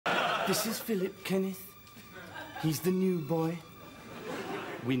This is Phillip, Kenneth. He's the new boy.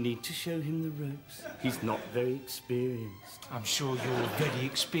 We need to show him the ropes. He's not very experienced. I'm sure you're very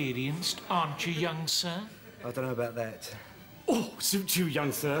experienced, aren't you, young sir? I don't know about that. Oh, suit you,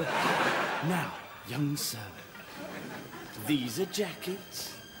 young sir. Now, young sir, these are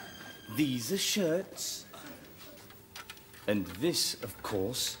jackets, these are shirts, and this, of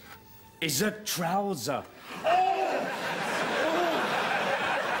course, is a trouser. Oh!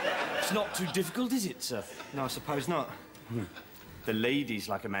 It's not too difficult, is it, sir? No, I suppose not. The ladies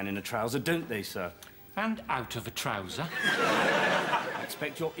like a man in a trouser, don't they, sir? And out of a trouser. I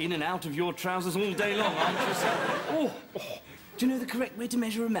expect you're in and out of your trousers all day long, aren't you, sir? Oh. Do you know the correct way to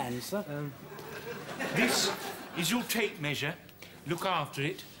measure a man, sir? This is your tape measure. Look after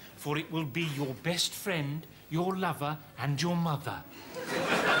it, for it will be your best friend, your lover, and your mother.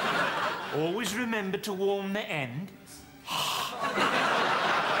 Always remember to warm the end.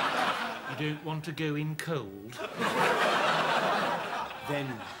 You don't want to go in cold. Then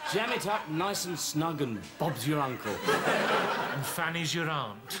jam it up nice and snug and Bob's your uncle. And Fanny's your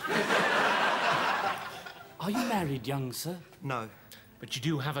aunt. Are you married, young sir? No. But you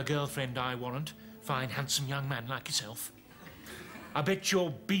do have a girlfriend, I warrant. Fine, handsome young man like yourself. I bet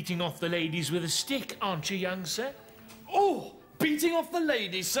you're beating off the ladies with a stick, aren't you, young sir? Oh, beating off the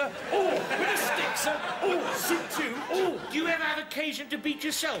ladies, sir. Oh, with a stick, sir. Oh, suit you. Oh. Do you ever have occasion to beat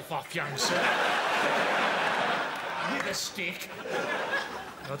yourself off, young sir? With a stick?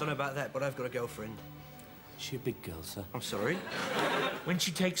 I don't know about that, but I've got a girlfriend. Is she a big girl, sir? I'm sorry? When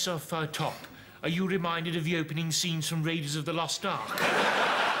she takes off her top, are you reminded of the opening scenes from Raiders of the Lost Ark?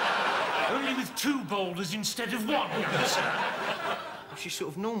 Only with 2 boulders instead of 1, young sir. She's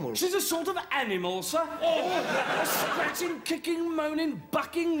sort of normal. She's a sort of animal, sir. Oh, a scratching, kicking, moaning,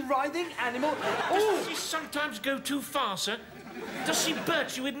 bucking, writhing animal. Oh. Does she sometimes go too far, sir? Does she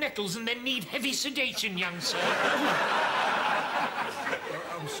birch you with nettles and then need heavy sedation, young sir?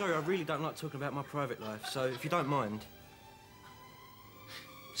 I'm sorry, I really don't like talking about my private life, so if you don't mind.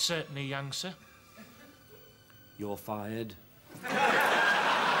 Certainly, young sir. You're fired.